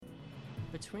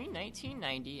Between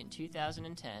 1990 and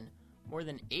 2010, more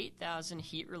than 8,000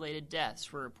 heat-related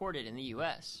deaths were reported in the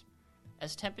U.S.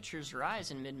 As temperatures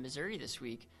rise in mid-Missouri this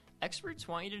week, experts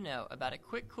want you to know about a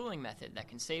quick cooling method that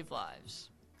can save lives.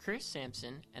 Chris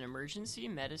Sampson, an emergency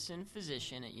medicine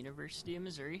physician at University of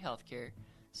Missouri Healthcare,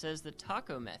 says the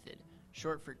TACO method,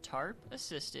 short for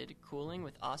Tarp-assisted cooling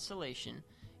with oscillation,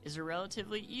 is a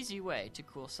relatively easy way to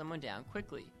cool someone down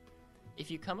quickly. If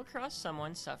you come across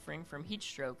someone suffering from heat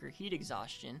stroke or heat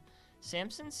exhaustion,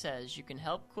 Sampson says you can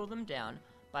help cool them down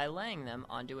by laying them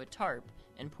onto a tarp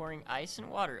and pouring ice and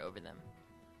water over them.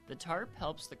 The tarp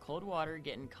helps the cold water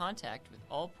get in contact with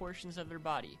all portions of their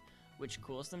body, which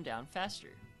cools them down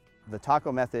faster. The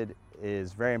TACO method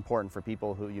is very important for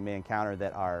people who you may encounter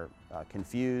that are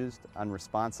confused,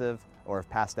 unresponsive, or have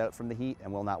passed out from the heat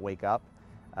and will not wake up.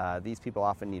 These people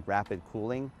often need rapid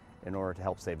cooling in order to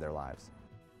help save their lives.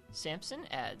 Sampson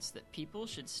adds that people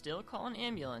should still call an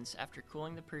ambulance after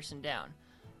cooling the person down,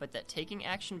 but that taking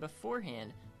action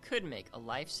beforehand could make a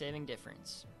life-saving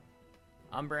difference.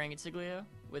 I'm Brian Gatiglio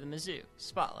with a Mizzou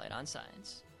Spotlight on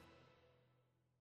Science.